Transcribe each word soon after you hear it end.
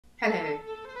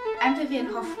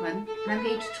Hoffman, and I'm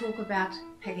going to talk about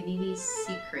Paganini's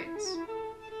secret.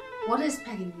 What is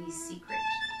Paganini's secret?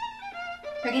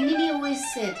 Paganini always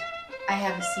said, "I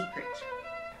have a secret."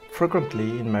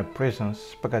 Frequently in my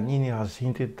presence, Paganini has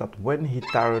hinted that when he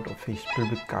tired of his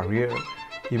public career,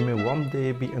 he may one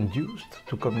day be induced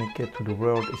to communicate to the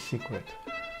world a secret,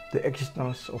 the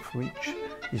existence of which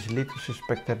is later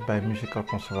suspected by musical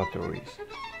conservatories.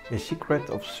 A secret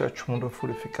of such wonderful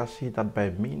efficacy that by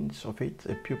means of it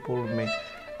a pupil may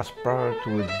aspire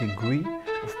to a degree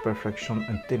of perfection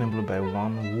attainable by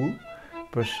one who,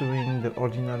 pursuing the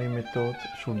ordinary method,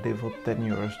 should devote 10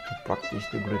 years to practice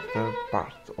the greater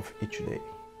part of each day.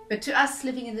 But to us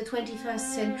living in the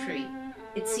 21st century,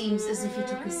 it seems as if he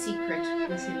took a secret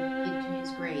with him into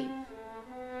his grave.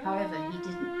 However, he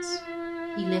didn't.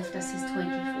 He left us his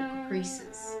 24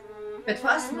 caprices. But for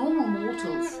us normal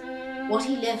mortals, what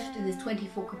he left in his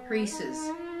 24 caprices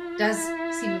does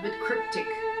seem a bit cryptic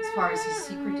as far as his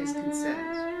secret is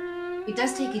concerned. It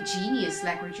does take a genius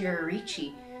like Ruggiero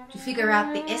Ricci to figure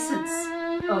out the essence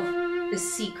of the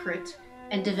secret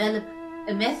and develop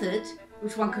a method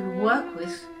which one can work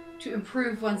with to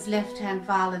improve one's left-hand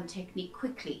violin technique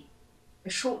quickly. A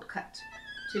shortcut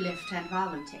to left-hand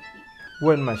violin technique.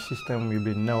 When my system will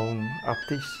be known,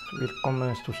 artists will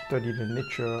commence to study the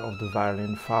nature of the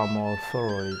violin far more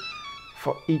thoroughly,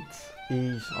 for it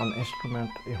is an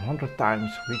instrument 100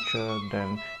 times richer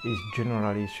than is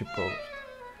generally supposed.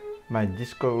 My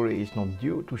discovery is not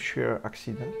due to sheer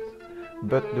accident,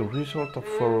 but the result of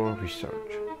thorough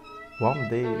research. One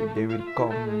day they will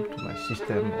come to my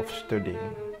system of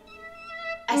studying.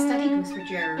 I studied with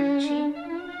Ruggiero Ricci,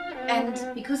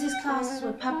 and because his classes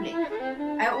were public,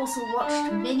 I also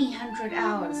watched many hundred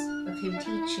hours of him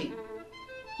teaching.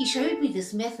 He showed me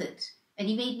this method, and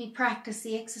he made me practice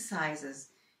the exercises,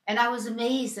 and I was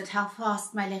amazed at how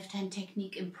fast my left-hand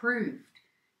technique improved.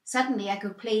 Suddenly I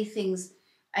could play things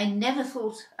I never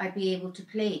thought I'd be able to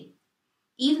play.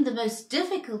 Even the most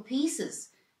difficult pieces,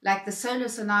 like the solo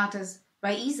sonatas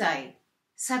by Isai,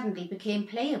 suddenly became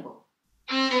playable.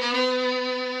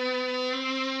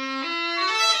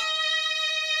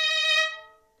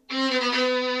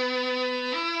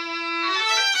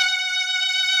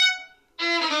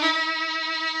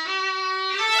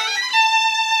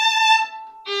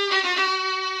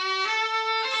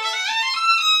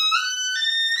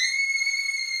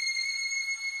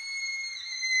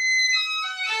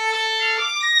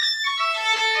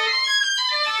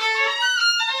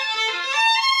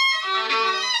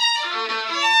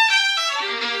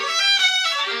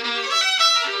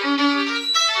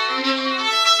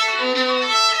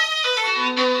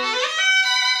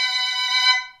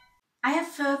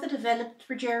 Developed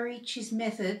Ruggiero Ricci's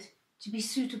method to be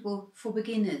suitable for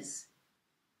beginners,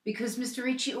 because Mr.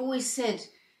 Ricci always said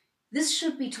this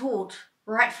should be taught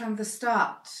right from the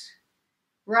start.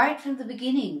 Right from the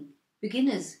beginning,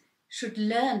 beginners should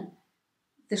learn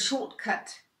the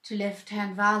shortcut to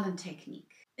left-hand violin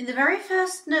technique. In the very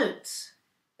first notes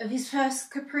of his first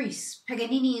caprice,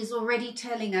 Paganini is already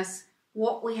telling us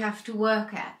what we have to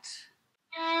work at.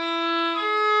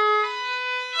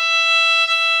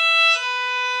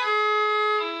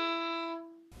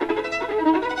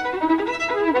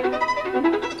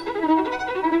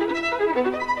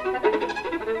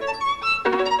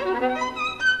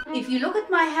 If you look at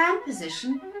my hand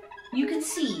position, you can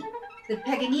see that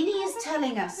Paganini is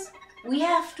telling us we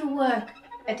have to work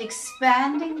at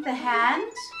expanding the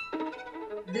hand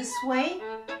this way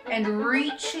and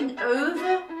reaching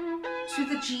over to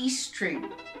the G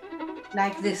string,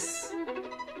 like this.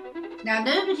 Now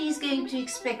nobody is going to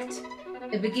expect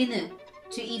a beginner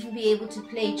to even be able to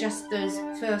play just those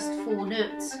first 4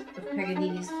 notes of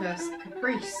Paganini's first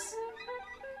caprice.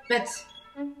 But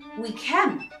we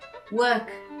can work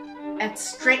at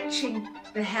stretching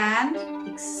the hand,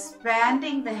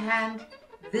 expanding the hand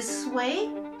this way,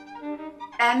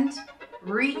 and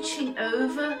reaching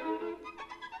over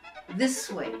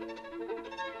this way.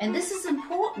 And this is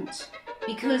important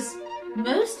because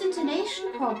most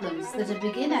intonation problems that a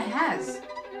beginner has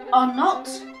are not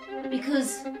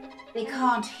because they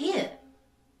can't hear.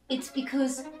 It's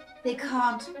because they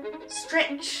can't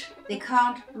stretch, they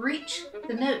can't reach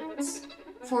the notes.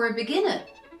 For a beginner,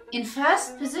 in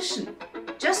first position,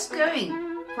 just going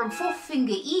from 4th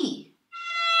finger E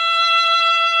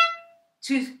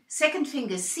to 2nd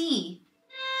finger C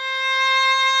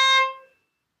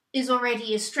is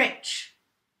already a stretch.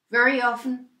 Very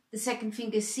often the 2nd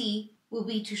finger C will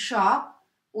be too sharp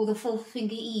or the 4th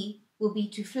finger E will be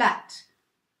too flat.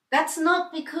 That's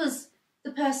not because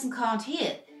the person can't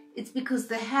hear, it's because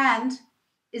the hand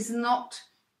is not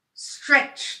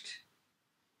stretched.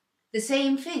 The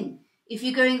same thing. if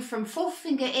you're going from fourth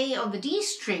finger A on the D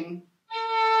string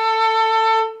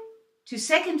to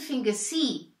second finger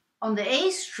C on the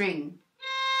A string,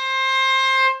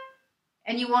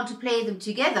 and you want to play them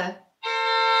together,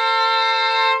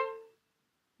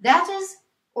 that is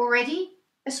already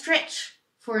a stretch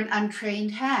for an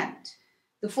untrained hand.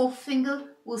 The fourth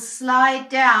finger will slide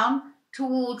down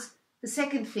towards the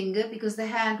second finger because the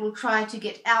hand will try to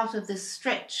get out of this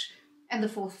stretch, and the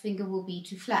fourth finger will be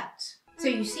too flat. So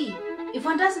you see, if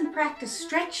one doesn't practice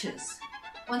stretches,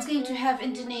 one's going to have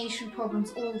intonation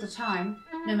problems all the time,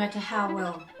 no matter how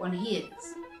well one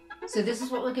hears. So this is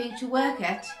what we're going to work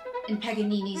at in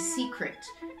Paganini's Secret.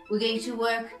 We're going to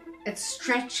work at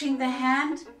stretching the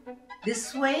hand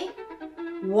this way,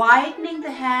 widening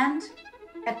the hand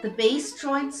at the base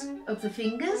joints of the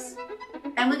fingers,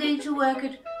 and we're going to work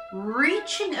at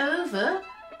reaching over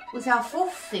with our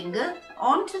fourth finger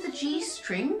onto the G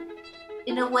string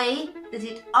in a way that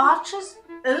it arches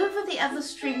over the other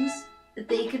strings that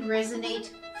they can resonate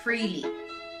freely.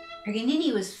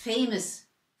 Paganini was famous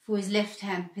for his left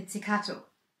hand pizzicato.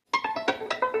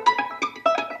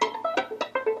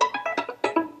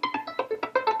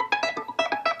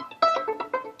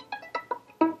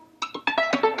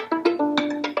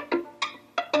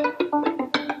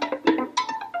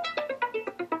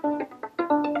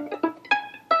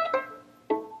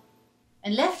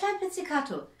 And left hand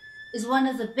pizzicato is one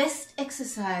of the best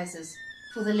exercises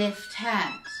for the left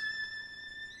hand.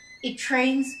 It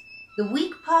trains the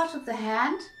weak part of the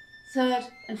hand, third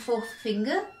and fourth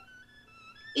finger.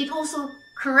 It also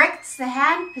corrects the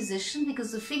hand position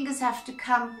because the fingers have to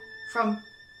come from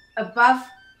above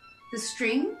the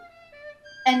string,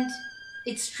 and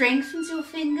it strengthens your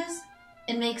fingers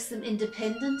and makes them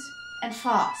independent and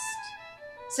fast.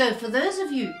 So for those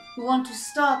of you who want to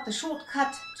start the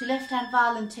shortcut to left-hand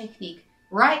violin technique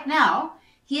right now,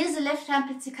 here's a left-hand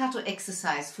pizzicato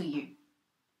exercise for you.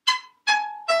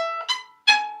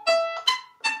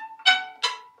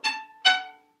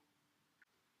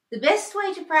 The best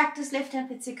way to practice left-hand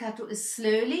pizzicato is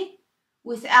slowly,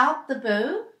 without the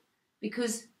bow,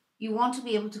 because you want to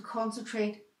be able to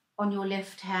concentrate on your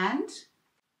left hand.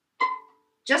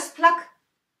 Just pluck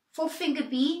fourth finger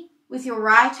B with your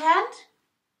right hand,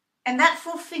 and that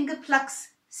fourth finger plucks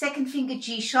second finger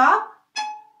G sharp,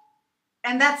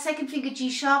 and that second finger G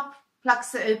sharp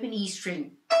plucks the open E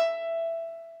string.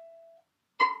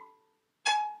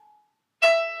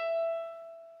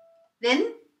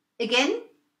 Then, again,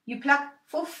 you pluck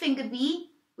fourth finger B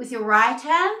with your right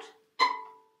hand.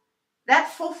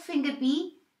 That fourth finger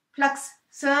B plucks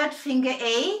third finger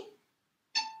A,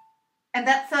 and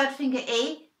that third finger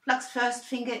A plucks first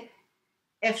finger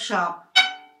F sharp.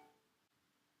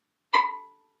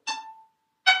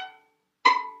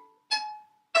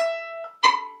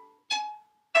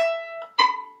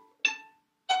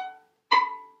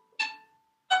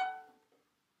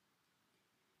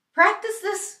 Practice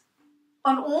this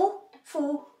on all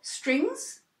four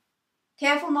strings.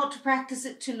 Careful not to practice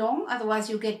it too long, otherwise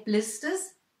you'll get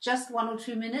blisters. Just 1 or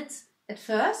 2 minutes at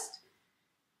first.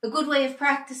 A good way of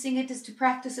practicing it is to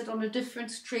practice it on a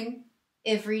different string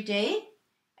every day,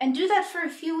 and do that for a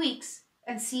few weeks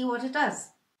and see what it does.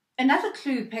 Another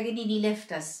clue Paganini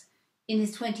left us in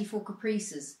his 24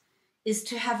 Caprices is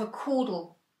to have a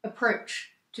chordal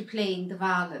approach to playing the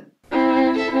violin.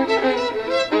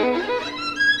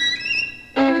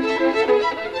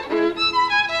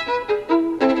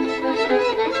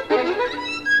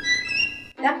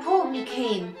 That probably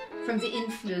came from the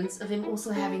influence of him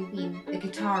also having been a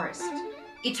guitarist.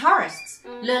 Guitarists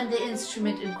learn their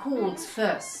instrument in chords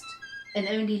first, and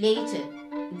only later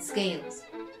in scales.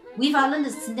 We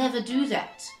violinists never do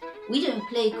that. We don't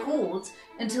play chords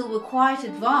until we're quite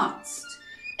advanced.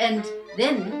 And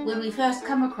then, when we first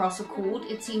come across a chord,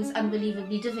 it seems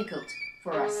unbelievably difficult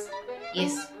for us.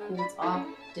 Yes, chords are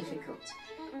difficult.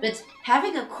 But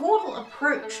having a chordal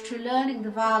approach to learning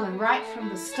the violin right from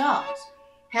the start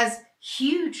has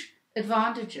huge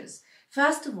advantages.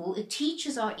 First of all, it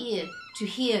teaches our ear to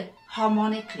hear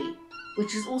harmonically,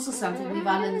 which is also something we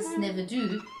violinists never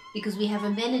do because we have a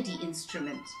melody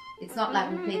instrument. It's not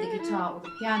like we play the guitar or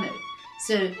the piano.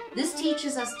 So this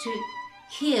teaches us to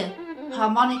hear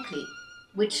harmonically,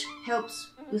 which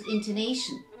helps with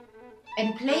intonation.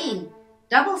 And playing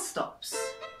double stops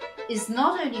is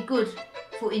not only good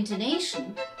for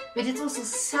intonation, but it's also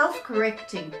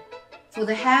self-correcting for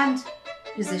the hand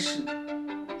position.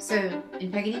 So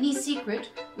in Paganini's Secret,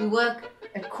 we work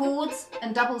at chords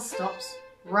and double stops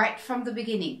right from the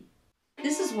beginning.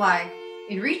 This is why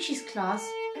in Ricci's class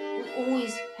we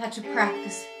always had to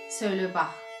practice solo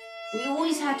Bach. We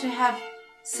always had to have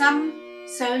some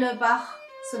solo Bach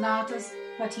sonatas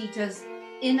partitas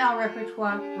in our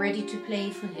repertoire ready to play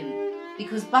for him,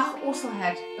 because Bach also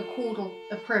had a chordal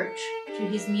approach to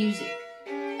his music.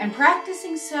 And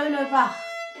practicing solo Bach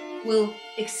will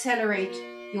accelerate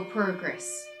your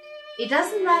progress. It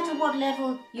doesn't matter what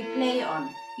level you play on.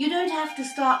 You don't have to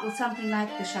start with something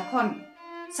like the chaconne.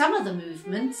 Some of the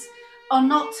movements are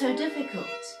not so difficult.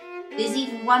 There's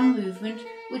even one movement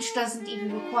which doesn't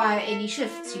even require any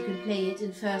shifts. You can play it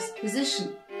in first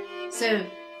position. So,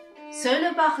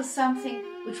 solo Bach is something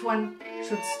which one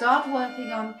should start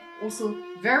working on also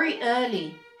very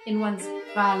early in one's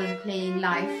violin playing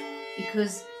life,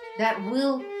 because that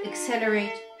will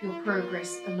accelerate your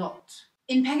progress a lot.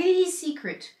 In Paganini's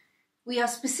Secret, we are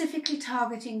specifically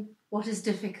targeting what is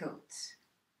difficult.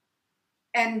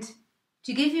 And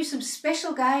to give you some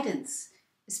special guidance,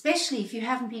 especially if you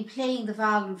haven't been playing the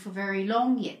violin for very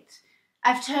long yet,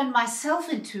 I've turned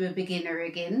myself into a beginner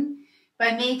again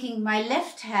by making my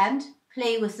left hand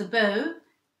play with the bow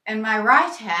and my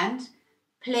right hand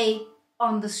play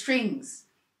on the strings.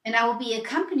 And I will be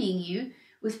accompanying you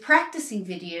with practicing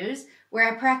videos where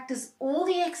I practice all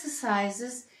the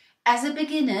exercises as a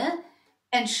beginner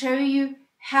and show you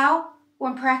how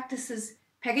one practices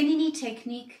Paganini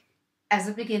technique as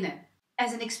a beginner,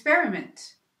 as an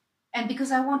experiment. And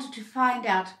because I wanted to find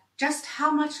out just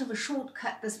how much of a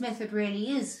shortcut this method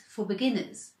really is for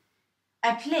beginners,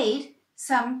 I played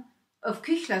some of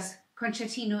Küchler's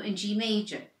Concertino in G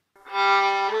major.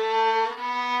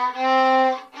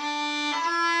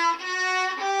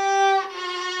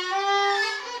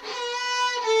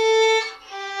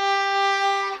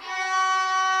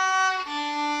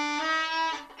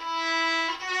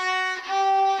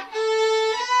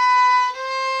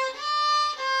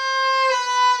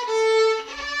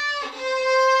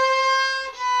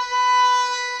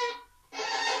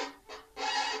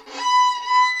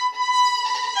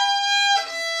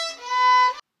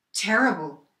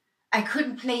 Terrible. I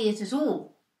couldn't play it at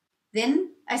all.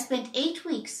 Then I spent 8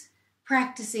 weeks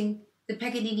practicing the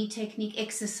Paganini technique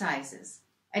exercises.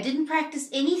 I didn't practice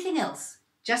anything else,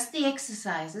 just the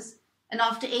exercises, and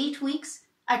after 8 weeks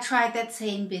I tried that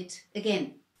same bit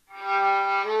again.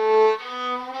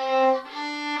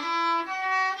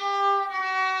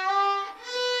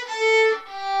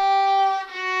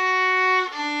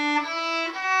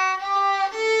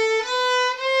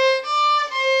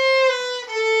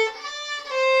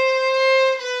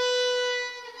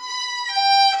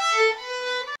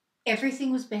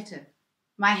 Everything was better.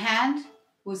 My hand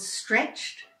was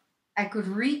stretched, I could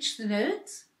reach the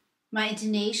notes, my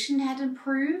intonation had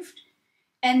improved,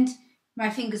 and my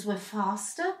fingers were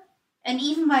faster, and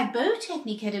even my bow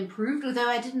technique had improved, although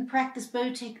I didn't practice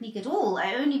bow technique at all.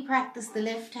 I only practiced the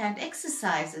left hand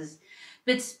exercises.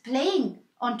 But playing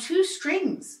on 2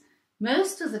 strings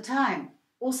most of the time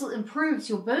also improves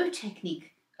your bow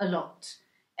technique a lot.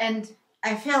 And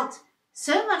I felt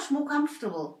so much more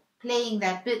comfortable playing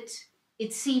that bit.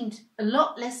 It seemed a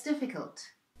lot less difficult.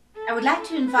 I would like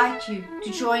to invite you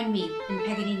to join me in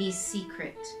Paganini's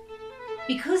Secret.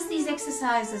 Because these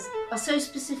exercises are so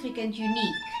specific and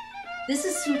unique, this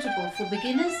is suitable for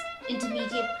beginners,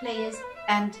 intermediate players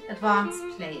and advanced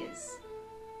players.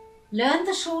 Learn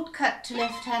the shortcut to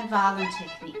left-hand violin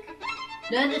technique.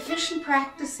 Learn efficient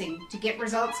practicing to get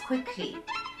results quickly,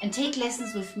 and take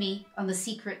lessons with me on the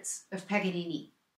secrets of Paganini.